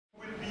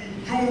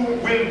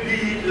will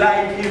be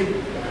like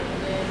him.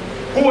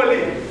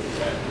 Holy,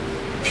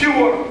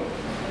 pure.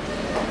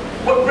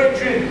 But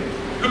brethren,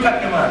 look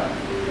at me, man.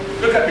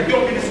 Look at me,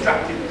 don't be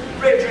distracted.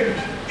 Brethren,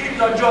 it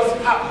not just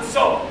happens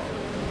so.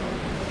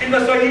 It's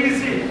not so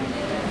easy.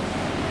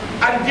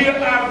 And there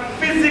are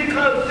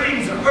physical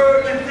things,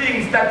 earthly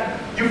things that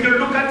if you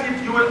look at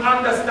it, you will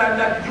understand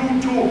that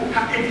you too,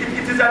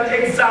 it is an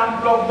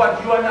example of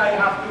what you and I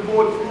have to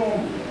go through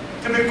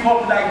to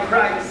become like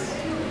Christ.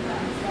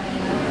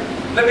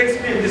 Let me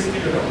explain this to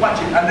you. Watch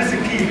it, and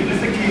listen keenly.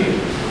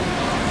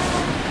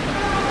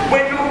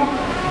 When you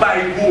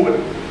buy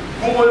gold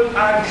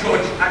are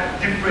judged at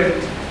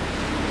different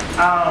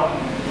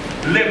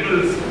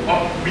levels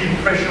of being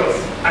precious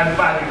and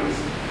values.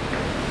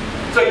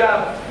 So you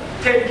have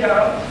 10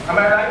 carat, am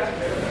I right?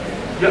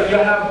 You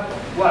have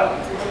what?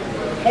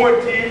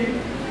 14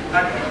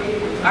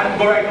 and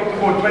go right up to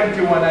about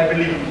 21, I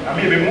believe. And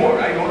maybe more,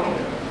 I don't know.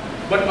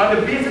 But on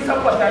the basis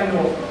of what I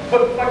know,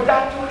 but for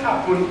that to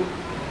happen,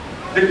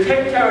 the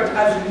 10 carat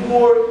has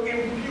more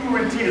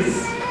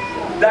impurities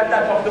than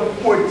that of the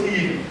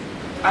 14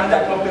 and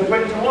that of the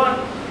 21.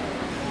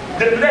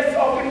 The less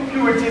of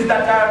impurities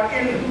that are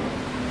in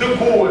the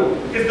gold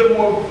is the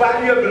more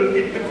valuable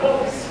it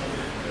becomes.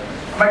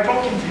 Am I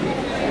talking to you?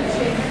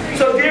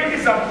 So there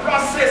is a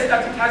process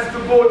that it has to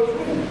go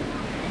through.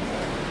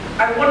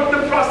 And one of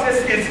the process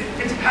is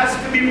it has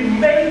to be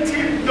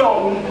melted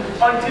down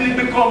until it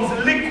becomes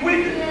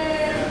liquid.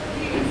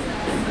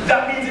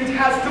 That means it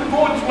has to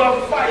go through a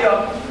fire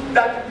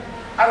that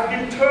has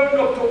been turned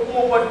up to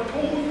over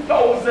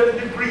 2,000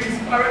 degrees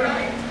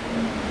Fahrenheit.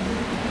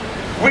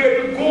 Where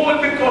the gold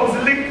becomes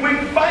liquid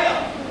fire.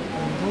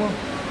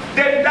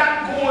 Then that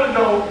gold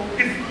now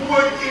is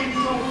poured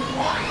into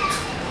what?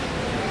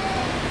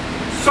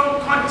 Some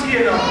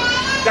container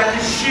that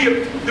is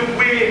shaped the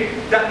way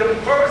that the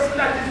person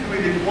that is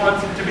doing it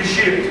wants it to be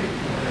shaped.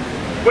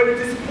 When it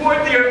is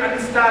poured there and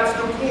it starts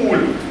to cool,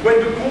 when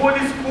the gold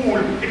is cool,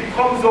 it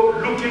comes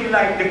out looking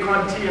like the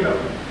container.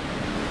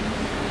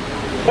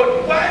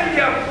 But while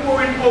they are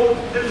pouring out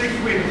the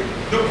liquid,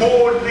 the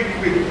gold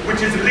liquid,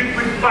 which is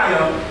liquid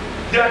fire,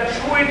 they are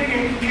throwing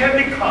in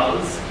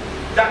chemicals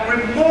that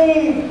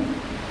remove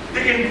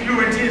the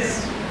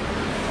impurities.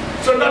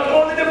 So not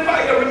only the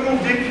fire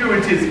removes the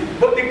impurities,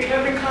 but the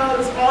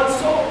chemicals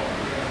also.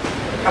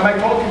 Am I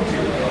talking to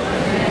you?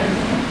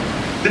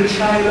 The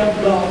child of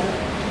God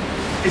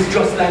is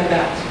just like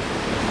that.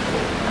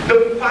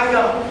 The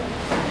fire,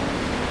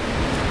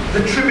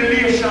 the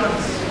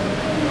tribulations,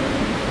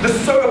 the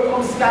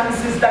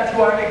circumstances that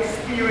you are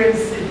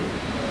experiencing,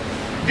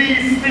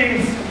 these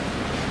things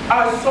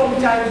are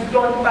sometimes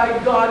done by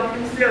God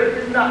himself.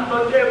 It's not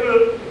the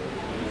devil.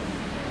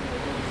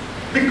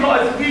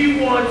 Because he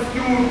wants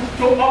you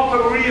to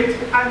operate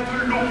and to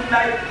look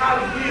like,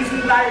 have his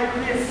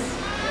likeness.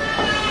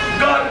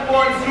 God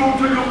wants you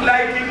to look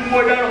like him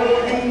more than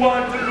how you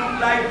want to look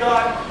like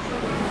God.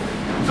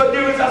 So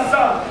there is a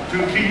song, to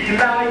be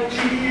like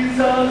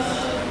Jesus,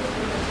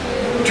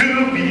 to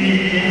be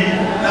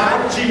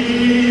like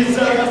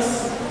Jesus.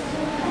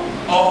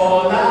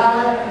 All I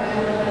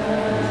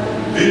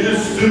have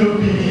is to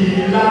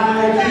be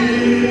like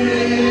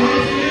him.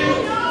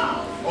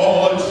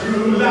 All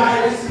through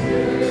life's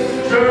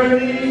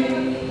journey,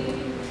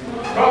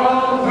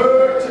 from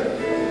hurt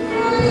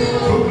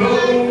to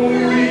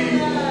glory,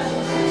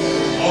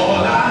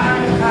 all I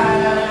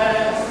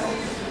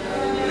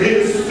have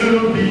is to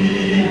be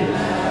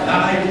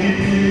like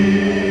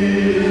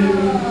him.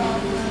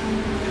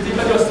 You think I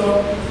just saw?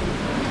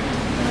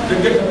 You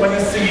get up and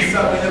you sing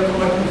song when you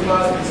come out to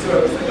fast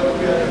service and you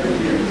pray every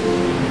day.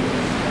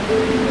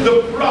 The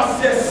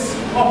process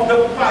of the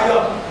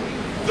fire,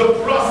 the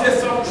process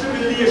of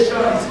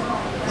tribulations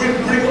will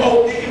bring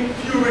out the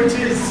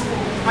impurities,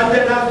 and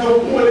then as the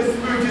Holy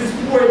Spirit is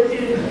poured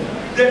in,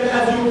 then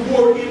as you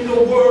pour in the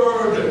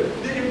word,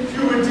 the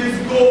impurities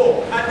go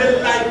and the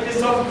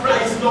likeness of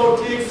Christ now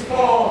takes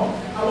form.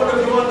 I want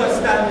you to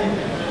understand it.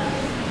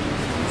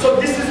 So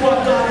this is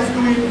what God is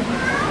doing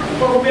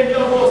for many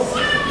of us.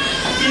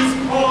 He's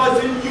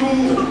causing you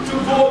to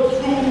go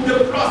through the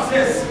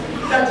process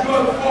that you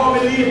are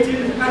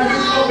formulating and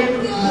becoming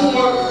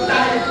more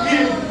like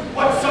him.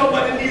 What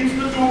somebody needs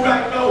to do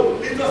right now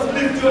is just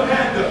lift your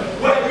hand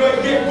while you're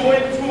yet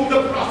going through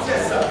the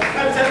process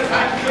and say,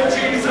 thank you,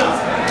 Jesus.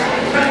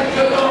 Thank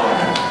you, Lord.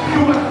 You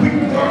have quick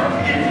work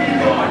in me,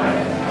 Lord.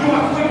 You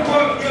have quick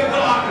work, dear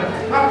God. A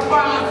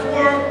fast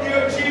work,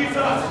 dear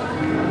Jesus.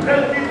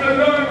 Help me to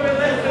learn the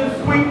lessons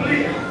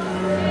quickly.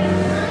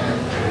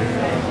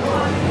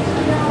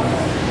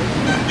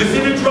 You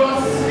see the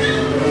dross?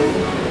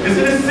 You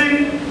see the sin?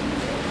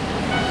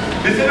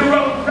 You see the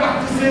wrong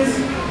practices?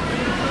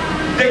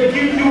 They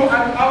give you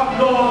an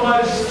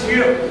abnormal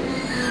shape.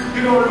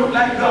 You don't look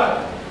like God.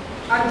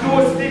 And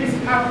those things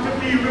have to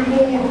be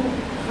removed.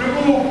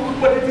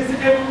 But it is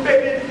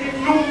embedded in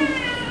you.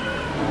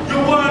 You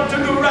want to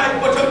do right,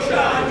 but you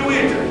can't do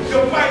it. You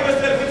find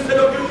yourself, instead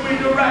of you doing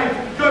the right,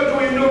 you're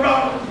doing the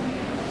wrong.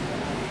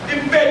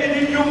 Embedded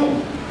in you.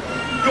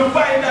 You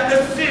find that the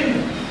sin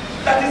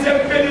that is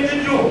embedded in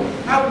you,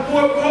 have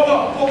more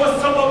power over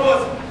some of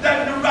us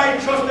than the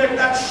righteousness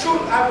that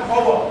should have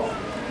power.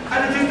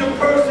 And it is the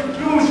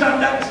persecution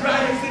that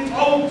drives it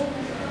out.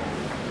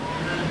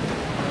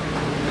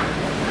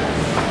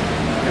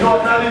 You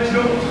know,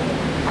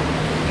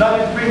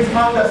 knowledge brings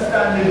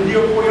understanding,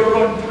 therefore you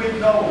run to it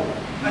now.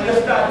 And you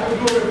start to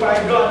glorify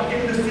God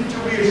in the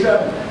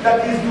situation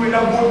that He's doing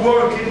a good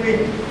work in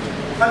me.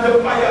 And the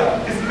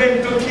fire is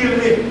meant to kill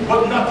me,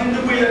 but not in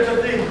the way that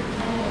you think.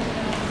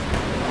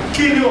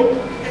 Kill you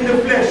in the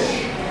flesh.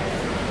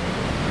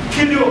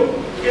 Kill you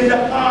in the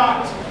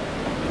heart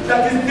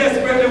that is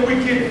desperately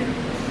wicked.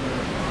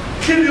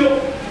 Kill you.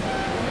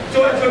 So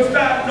as you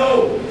start now,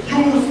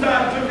 you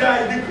start to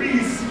die,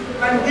 decrease,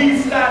 and He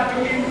start to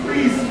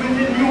increase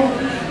within you.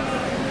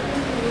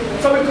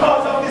 So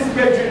because of this,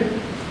 brethren,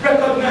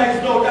 recognize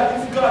now that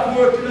it's God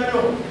working on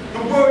you.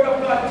 The Word of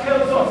God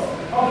tells us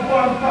of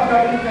one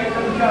pattern in the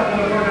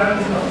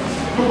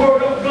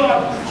Word of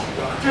God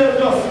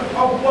tells us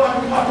of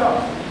one pattern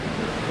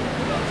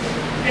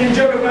in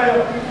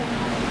Jeremiah.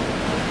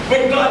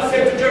 When God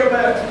said to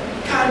Jeremiah,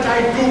 can't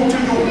I do to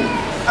you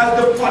as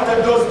the potter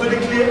does to the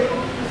clay?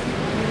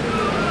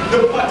 The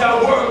potter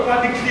work on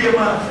the clay,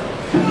 man.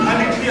 And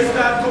the clay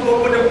starts to come up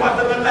with the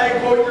potter and like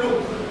how it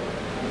looks.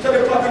 So the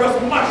potter just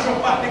mash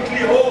up at the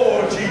clay.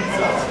 Oh,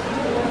 Jesus.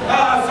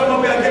 Some of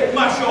you get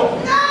mashed up.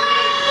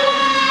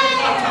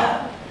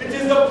 It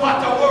is the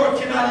potter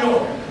working on you.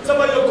 Some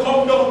of you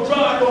come down,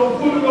 draw down,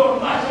 pull down,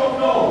 mash up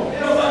now.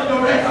 Nobody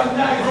don't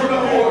recognize you no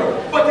more.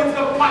 But it's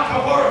the potter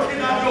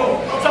working on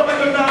you. Some of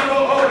you now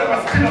know how they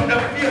will spin up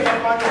their face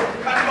upon you.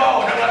 And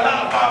bow, they will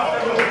laugh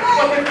after you.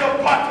 But it's the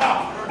potter.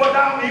 But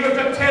I'm here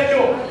to tell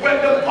you,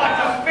 when the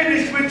potter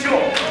finish with you,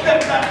 they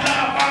will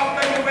laugh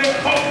after you, will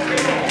come to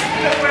you.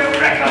 They will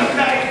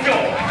recognize you.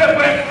 They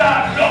will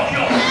start love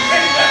you.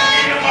 In the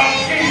name of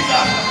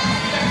Jesus.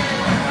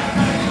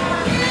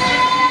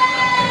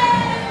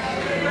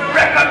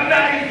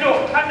 Recognize you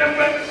and they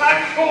will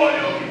control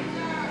you.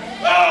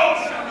 Oh,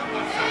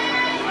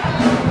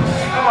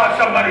 come on,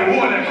 somebody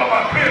hold it. Come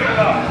on, praise the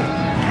Lord.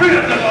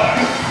 Praise the Lord.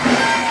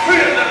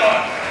 Praise the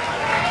Lord.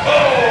 Oh.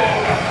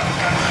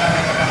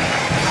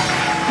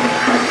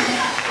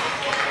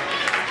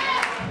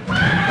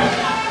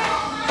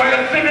 So you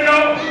see me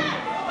now?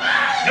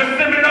 You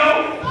see me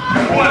now?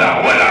 Hold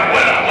on.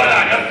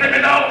 You see me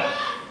now?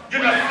 You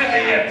don't see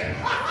me yet.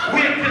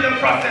 Wait till the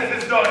process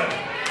is done.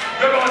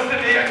 You don't see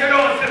me yet.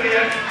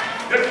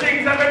 The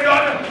things have been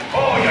done.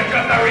 Oh, you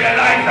just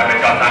realize that it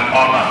doesn't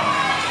come.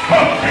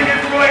 Something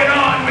is going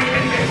on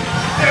within me.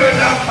 There is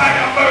a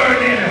fire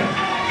burning.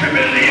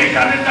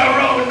 Tribulation is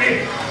around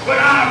me. But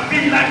I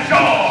feel a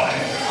joy.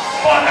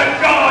 For the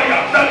joy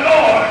of the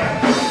Lord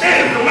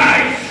is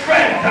my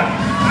strength.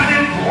 And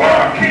it's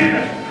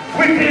working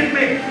within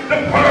me.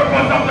 The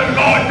purpose of the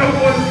Lord to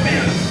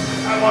fulfill.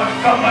 I want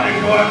somebody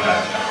to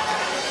understand.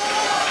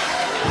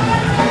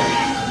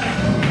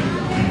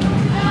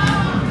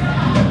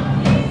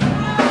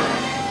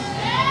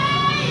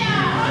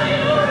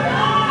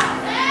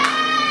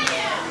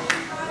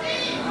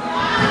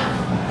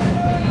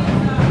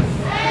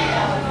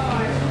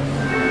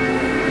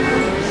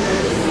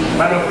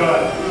 Man of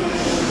God,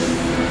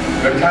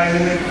 your time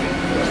in it.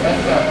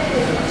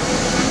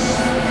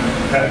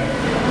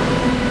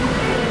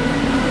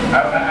 I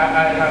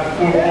have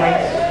 4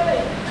 points.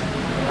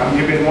 I'm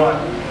giving one.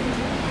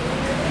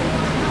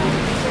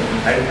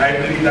 I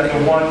believe that the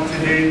one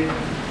today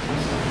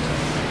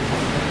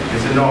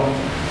is enough.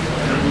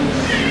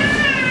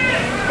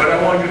 But I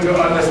want you to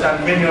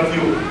understand, many of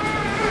you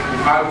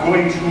are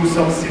going through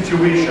some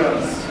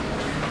situations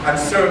and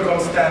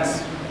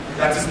circumstance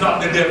that is not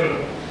the devil.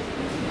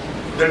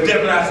 The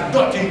devil has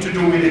nothing to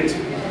do with it.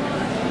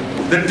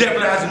 The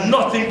devil has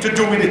nothing to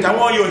do with it. I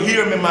want you to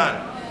hear me,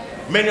 man.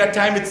 Many a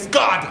time it's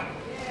God.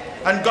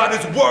 And God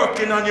is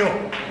working on you.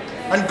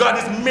 And God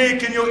is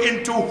making you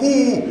into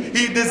who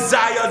He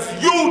desires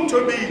you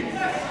to be.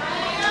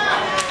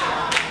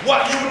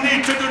 What you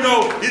need to do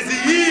now is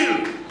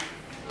yield.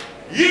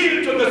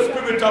 Yield to the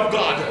Spirit of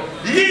God.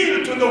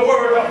 Yield to the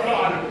Word of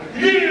God.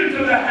 Yield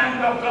to the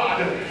hand of God.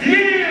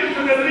 Yield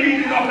to the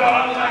leading of the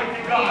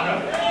Almighty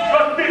God.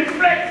 But be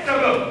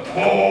flexible.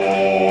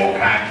 Oh,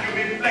 can't you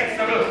be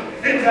flexible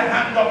in the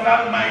hand of the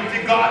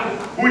Almighty God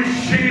who is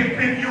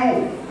shaping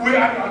you, who is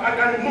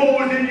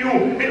molding you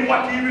in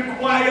what He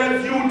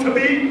requires you to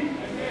be?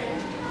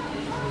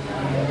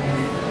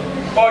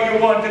 Or you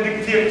want to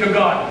dictate to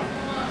God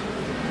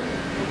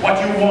what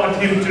you want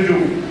Him to do?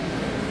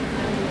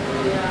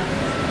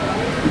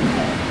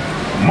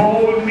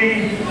 Mold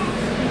me,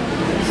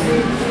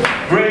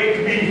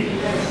 break me,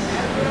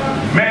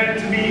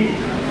 melt me,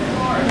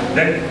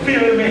 then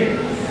fill me,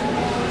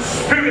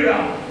 Spirit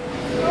of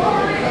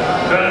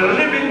the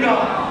living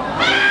God.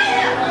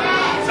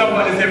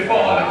 Somebody say,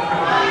 fall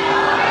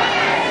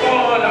afresh.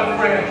 Fall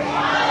afresh.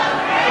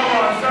 Come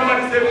on,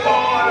 somebody say,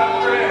 fall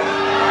afresh.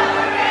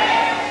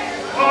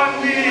 On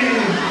me,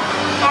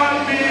 on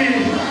me,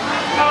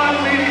 on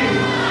me.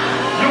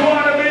 You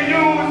want to be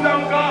used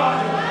of God.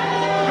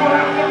 You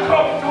have to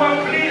come to a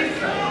place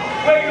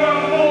where you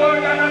are more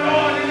than an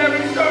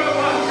ordinary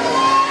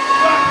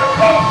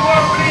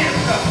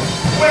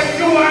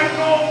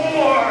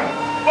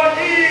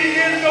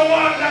the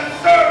one that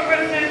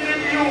surfaces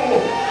in you,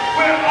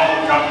 where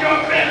out of your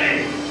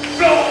belly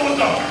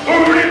flows